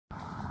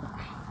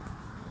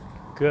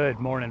Good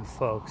morning,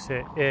 folks.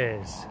 It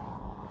is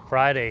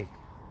Friday,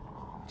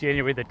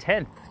 January the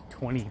 10th,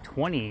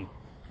 2020.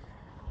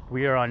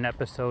 We are on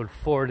episode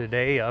 4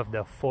 today of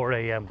the 4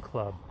 a.m.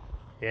 Club.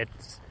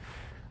 It's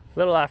a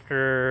little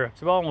after,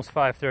 it's almost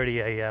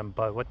 5:30 a.m.,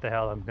 but what the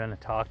hell, I'm going to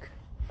talk.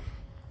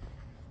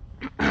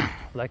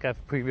 Like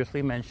I've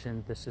previously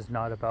mentioned, this is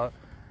not about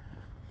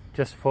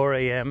just 4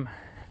 a.m.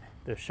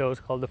 The show is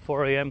called the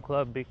 4 a.m.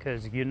 Club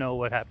because you know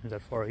what happens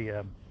at 4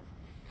 a.m.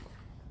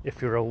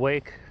 If you're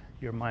awake,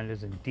 your mind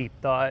is in deep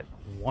thought,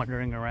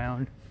 wandering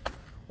around,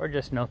 or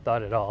just no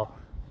thought at all.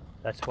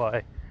 That's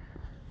why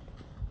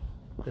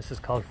this is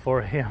called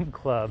 4 a.m.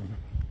 Club.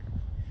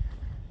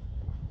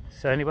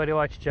 So anybody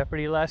watch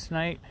Jeopardy last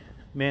night?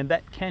 Man,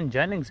 that Ken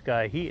Jennings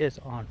guy, he is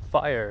on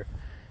fire.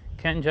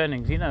 Ken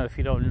Jennings, you know, if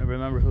you don't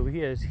remember who he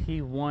is,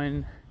 he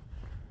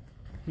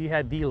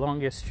had the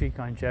longest streak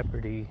on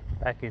Jeopardy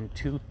back in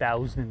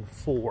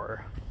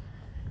 2004.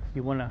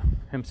 He won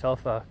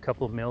himself a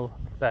couple mil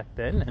back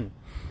then, and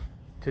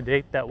to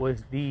date, that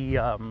was the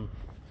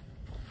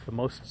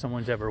most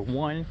someone's ever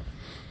won.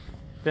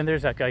 Then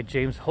there's that guy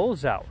James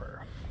Holzhauer.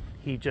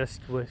 He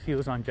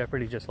was on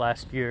Jeopardy just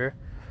last year.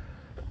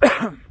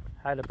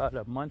 Had about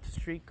a month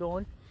streak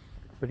going,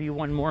 but he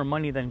won more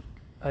money than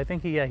I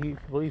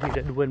believe he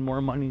did win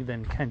more money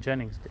than Ken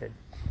Jennings did,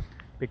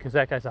 because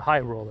that guy's a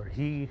high roller.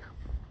 He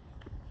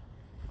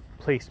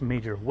placed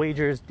major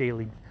wagers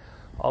daily,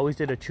 always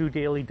did a 2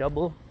 daily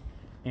double,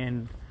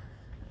 and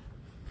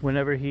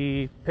whenever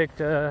he picked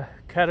a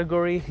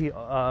category, he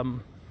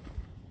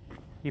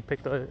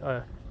picked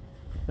an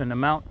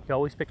amount. He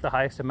always picked the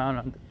highest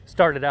amount.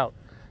 Started out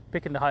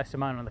picking the highest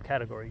amount on the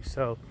category.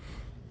 So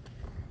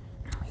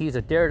he's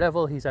a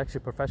daredevil. He's actually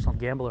a professional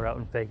gambler out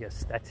in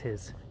Vegas. That's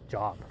his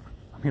job.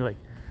 I mean,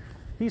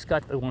 he's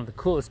got one of the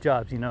coolest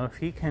jobs. You know, if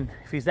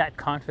he's that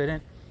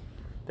confident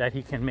that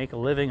he can make a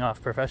living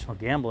off professional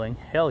gambling,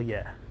 hell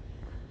yeah.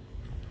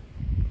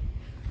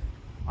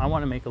 I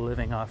want to make a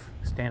living off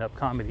stand-up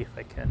comedy if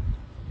I can,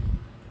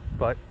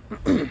 but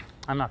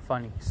I'm not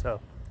funny, so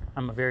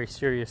I'm a very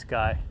serious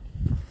guy.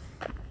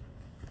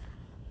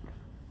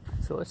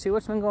 So let's see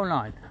what's been going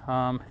on.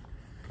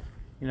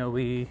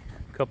 A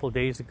couple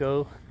days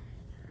ago,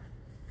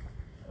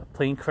 a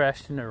plane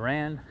crashed in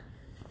Iran,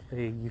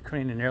 a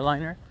Ukrainian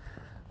airliner.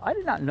 I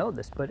did not know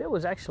this, but it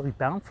was actually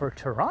bound for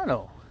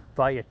Toronto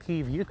via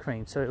Kyiv,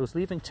 Ukraine. So it was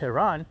leaving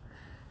Tehran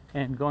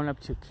and going up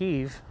to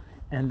Kyiv,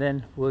 and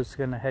then was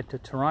going to head to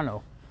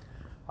Toronto.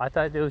 I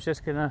thought it was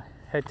just going to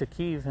head to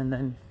Kyiv, and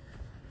then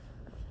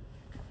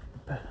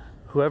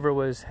whoever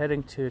was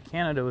heading to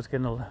Canada was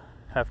going to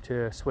have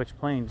to switch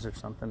planes or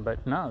something.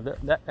 But no,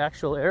 that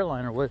actual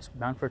airliner was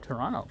bound for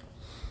Toronto.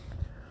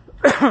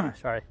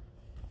 Sorry.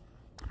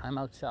 I'm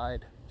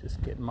outside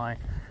just getting my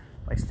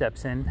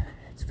steps in.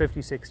 It's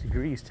 56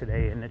 degrees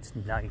today, and it's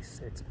nice.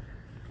 It's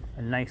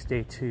a nice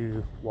day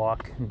to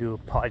walk and do a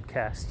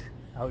podcast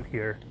out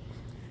here.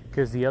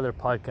 Because the other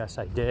podcast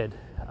I did,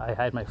 I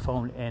had my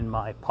phone in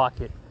my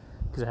pocket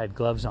because I had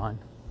gloves on.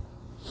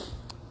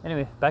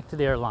 Anyway, back to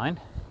the airline.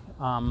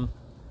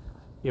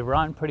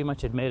 Iran pretty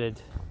much admitted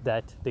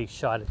that they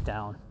shot it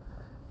down.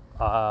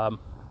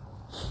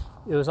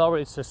 It was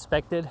already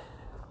suspected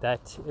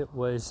that it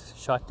was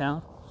shot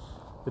down,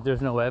 but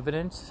there's no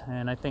evidence.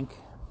 And I think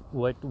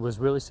what was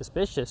really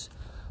suspicious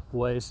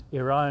was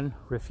Iran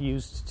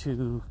refused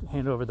to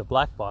hand over the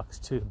black box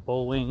to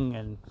Boeing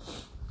and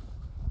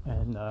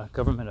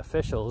government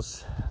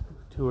officials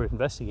who were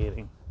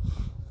investigating.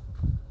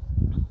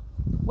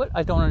 What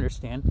I don't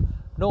understand,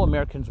 no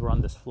Americans were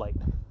on this flight,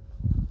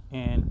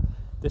 and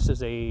this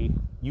is a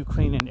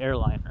Ukrainian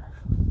airliner.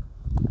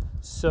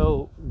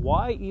 So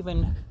why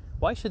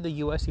should the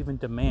U.S. even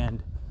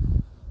demand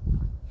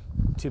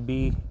to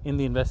be in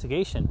the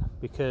investigation?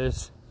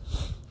 Because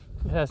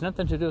it has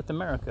nothing to do with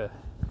America.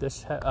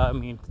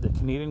 The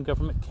Canadian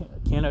government,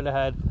 Canada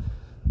had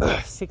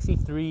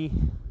 63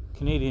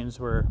 Canadian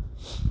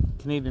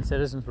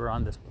citizens were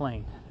on this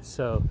plane.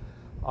 So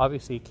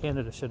obviously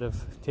Canada should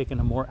have taken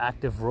a more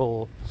active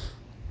role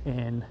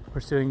in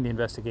pursuing the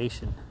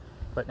investigation.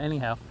 But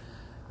anyhow,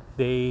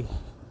 the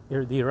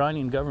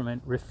Iranian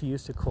government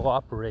refused to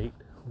cooperate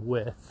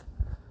with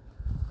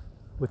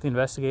the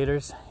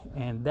investigators,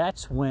 and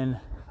that's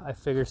when I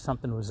figured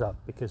something was up,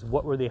 because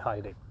what were they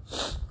hiding?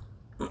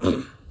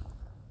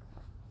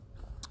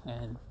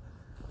 And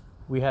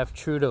we have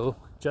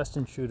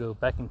Justin Trudeau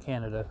back in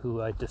Canada, who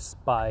I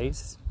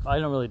despise. I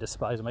don't really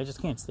despise him. I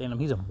just can't stand him.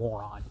 He's a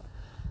moron.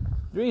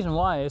 The reason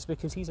why is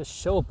because he's a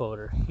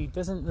showboater. He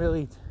doesn't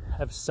really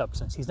have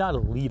substance. He's not a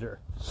leader.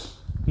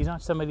 He's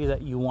not somebody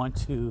that you want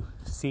to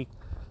seek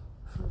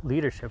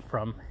leadership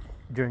from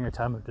during a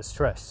time of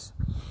distress.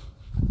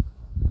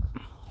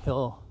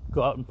 He'll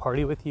go out and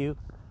party with you.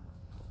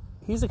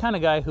 He's the kind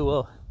of guy who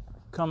will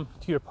come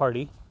to your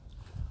party,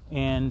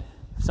 and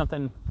if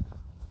something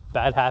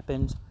bad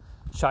happens,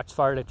 shots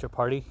fired at your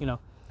party,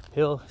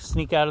 he'll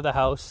sneak out of the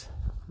house,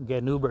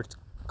 get an Uber,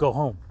 go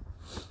home.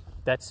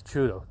 That's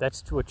Trudeau.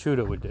 That's what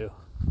Trudeau would do.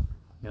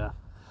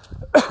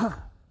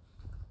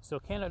 So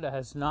Canada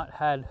has not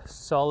had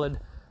solid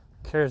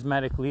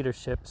charismatic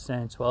leadership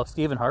since, well,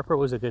 Stephen Harper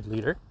was a good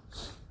leader.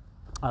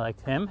 I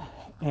liked him.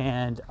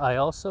 And I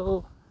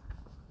also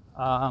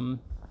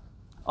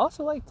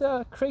liked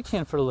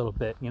Chrétien for a little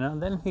bit,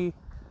 and then he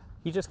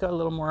just got a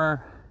little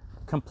more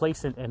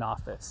complacent in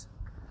office.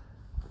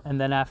 And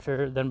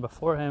then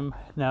before him,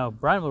 now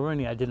Brian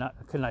Mulroney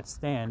could not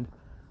stand,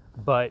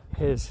 but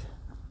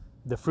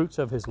the fruits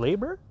of his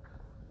labor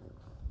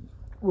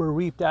were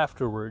reaped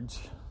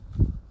afterwards,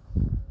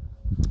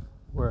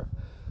 where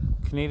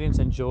Canadians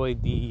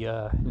enjoyed the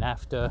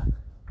NAFTA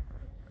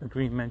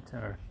agreement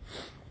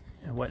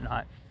and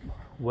whatnot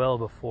well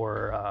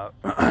before,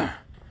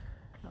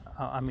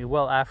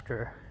 well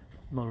after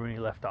Mulroney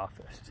left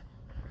office.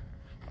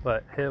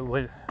 But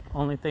the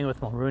only thing with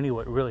Mulroney,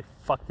 what really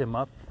fucked him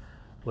up,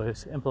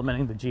 was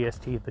implementing the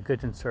GST, the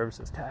Goods and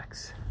Services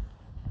Tax.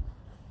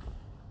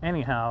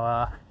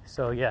 Anyhow,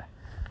 so yeah,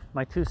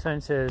 my 2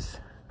 cents is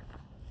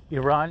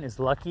Iran is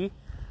lucky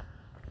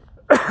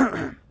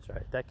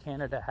that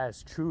Canada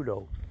has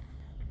Trudeau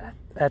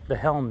at the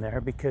helm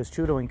there, because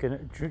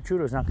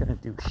Trudeau's not going to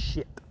do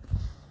shit.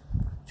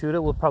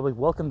 Trudeau will probably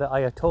welcome the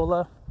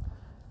Ayatollah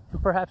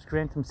and perhaps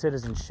grant him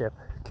citizenship,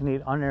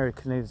 honorary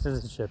Canadian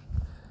citizenship,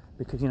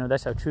 because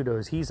that's how Trudeau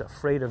is. He's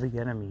afraid of the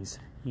enemies.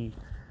 He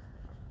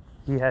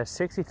has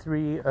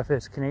 63 of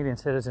his Canadian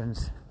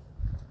citizens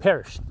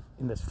perished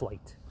in this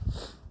flight.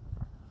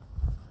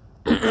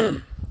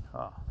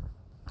 Oh,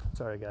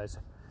 sorry guys.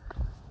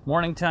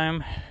 Morning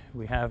time.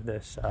 We have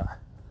this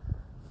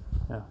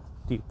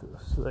deep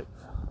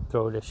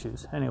throat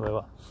issues.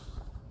 Anyway,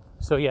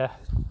 so yeah,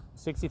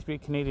 63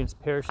 Canadians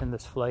perished in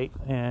this flight,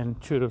 and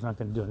Trudeau's not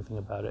going to do anything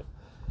about it.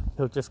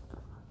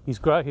 He's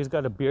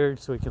got a beard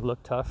so he can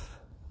look tough,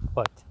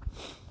 but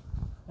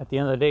at the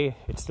end of the day,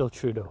 it's still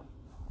Trudeau.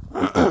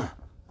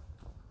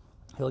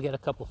 He'll get a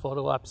couple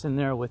photo ops in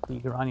there with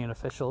the Iranian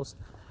officials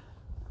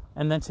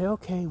and then say,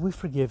 okay, we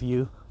forgive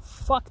you.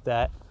 Fuck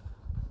that.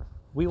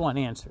 We want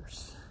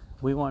answers.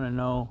 We want to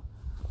know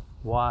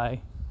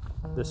why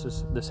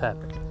this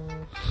happened.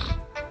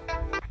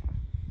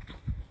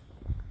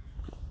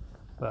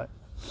 But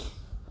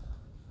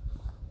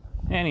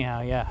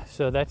anyhow, yeah,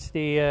 so that's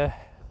the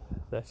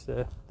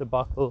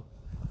debacle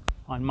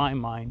on my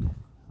mind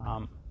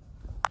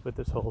with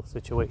this whole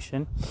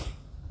situation.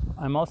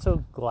 I'm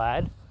also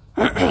glad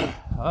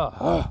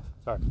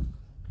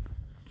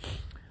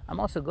I'm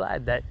also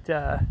glad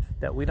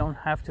that we don't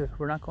have to.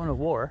 We're not going to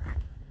war.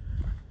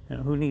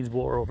 Who needs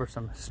war over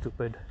some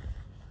stupid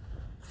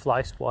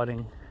fly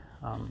swatting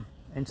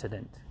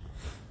incident?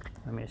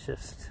 I mean, it's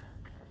just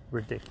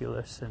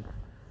ridiculous, and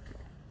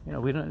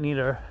we don't need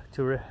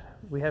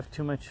we have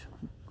too much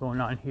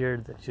going on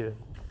here that you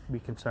be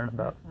concerned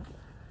about.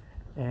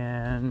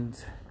 And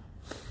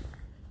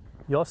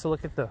you also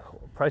look at the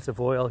price of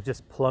oil, it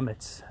just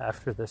plummets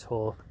after this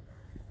whole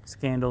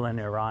scandal in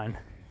Iran.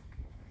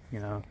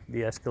 The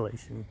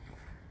escalation.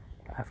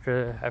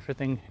 After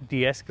things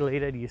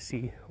de-escalated, you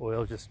see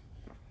oil just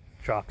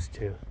drops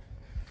too.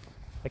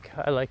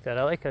 I like that.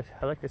 I like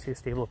to see a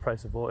stable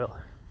price of oil.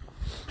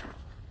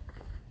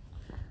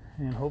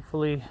 And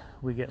hopefully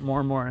we get more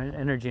and more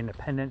energy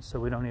independence, so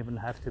we don't even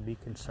have to be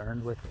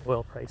concerned with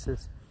oil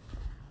prices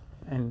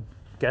and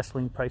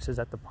gasoline prices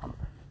at the pump.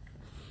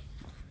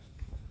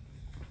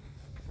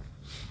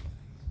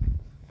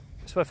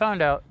 So I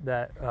found out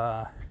that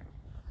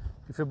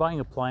if you're buying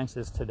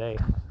appliances today,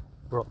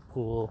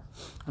 Whirlpool,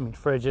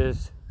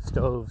 fridges,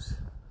 stoves,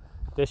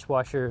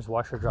 dishwashers,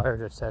 washer dryers,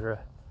 etc.,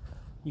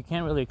 you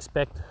can't really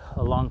expect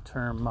a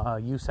long-term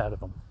use out of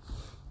them.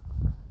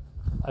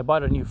 I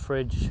bought a new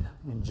fridge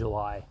in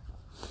July,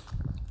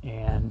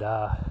 and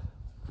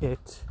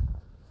it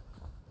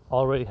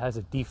already has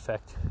a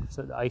defect.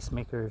 So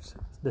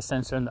the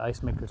sensor in the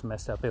ice maker's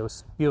messed up. It was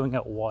spewing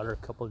out water a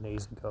couple of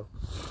days ago.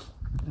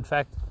 In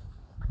fact,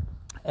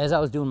 as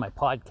I was doing my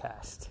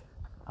podcast,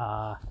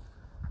 or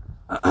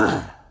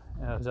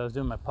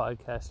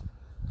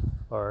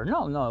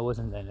no, it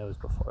wasn't then. It was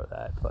before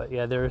that. But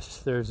yeah,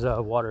 there's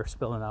water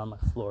spilling out on my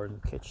floor in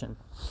the kitchen.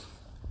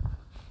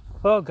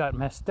 Oh, got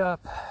messed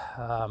up.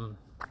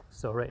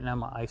 So right now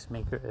my ice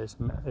maker is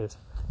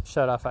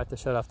shut off. I have to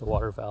shut off the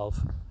water valve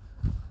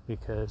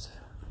because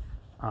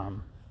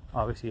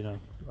obviously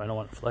I don't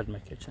want to flood my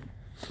kitchen.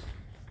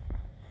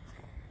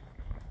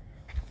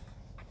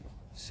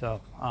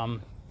 So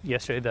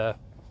yesterday the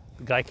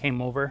guy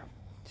came over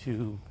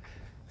to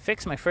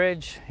fix my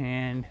fridge,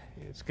 and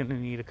it's going to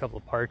need a couple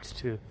of parts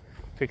to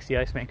fix the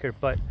ice maker,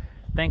 but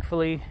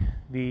thankfully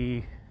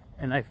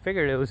and I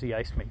figured it was the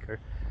ice maker,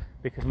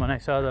 because when I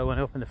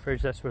opened the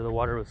fridge, that's where the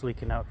water was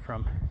leaking out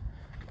from.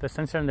 The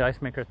sensor in the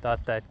ice maker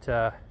thought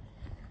that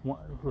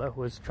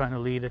was trying to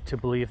lead it to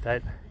believe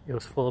that it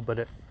was full,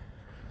 but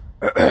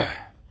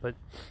but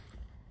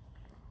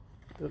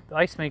the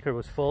ice maker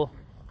was full,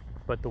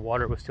 but the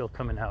water was still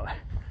coming out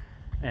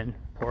and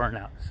pouring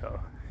out, so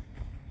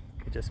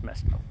it just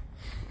messed up.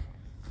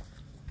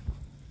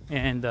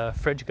 And the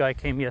fridge guy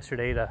came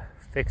yesterday to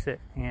fix it,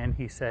 and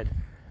he said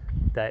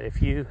that if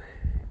you,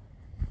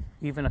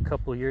 even a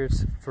couple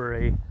years for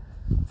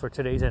for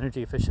today's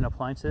energy efficient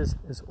appliances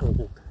is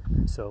old.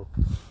 So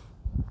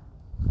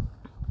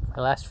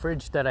the last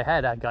fridge that I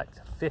had, I got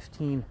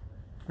 16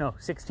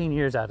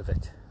 years out of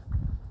it,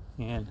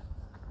 and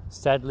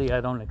sadly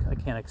I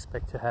can't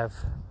expect to have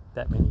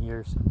that many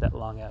years that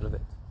long out of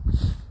it.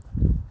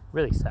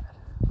 Really sad.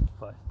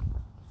 But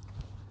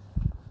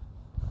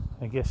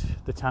I guess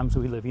the times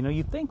we live,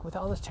 you'd think with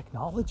all this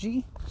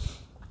technology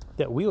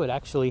that we would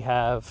actually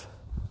have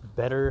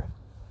better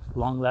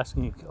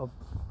long-lasting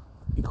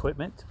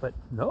equipment, but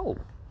no.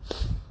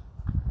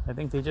 I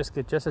think they just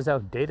get just as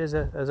outdated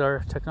as our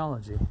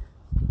technology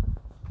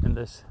in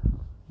this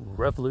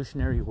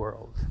revolutionary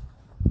world.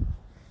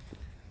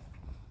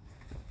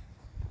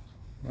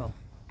 Well,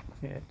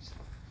 yeah, it's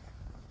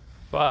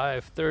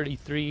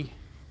 5:33,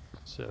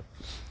 so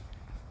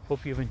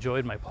hope you've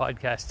enjoyed my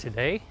podcast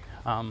today.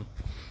 Man,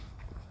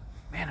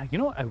 you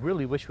know what? I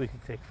really wish we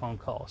could take phone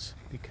calls,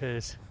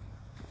 because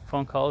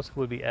phone calls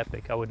would be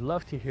epic. I would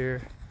love to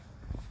hear.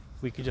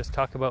 We could just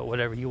talk about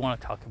whatever you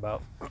want to talk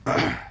about.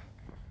 The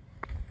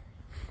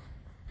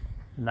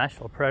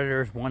Nashville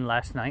Predators won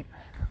last night,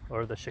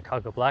 or the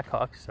Chicago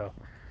Blackhawks, so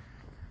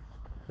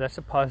that's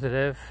a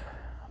positive.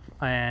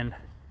 And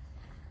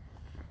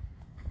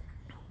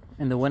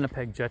the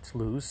Winnipeg Jets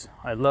lose.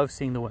 I love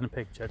seeing the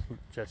Winnipeg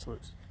Jets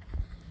lose.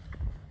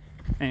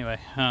 Anyway,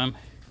 you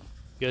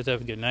guys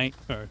have a good night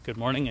or good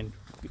morning, and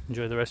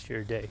enjoy the rest of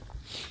your day.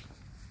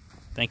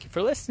 Thank you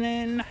for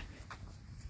listening.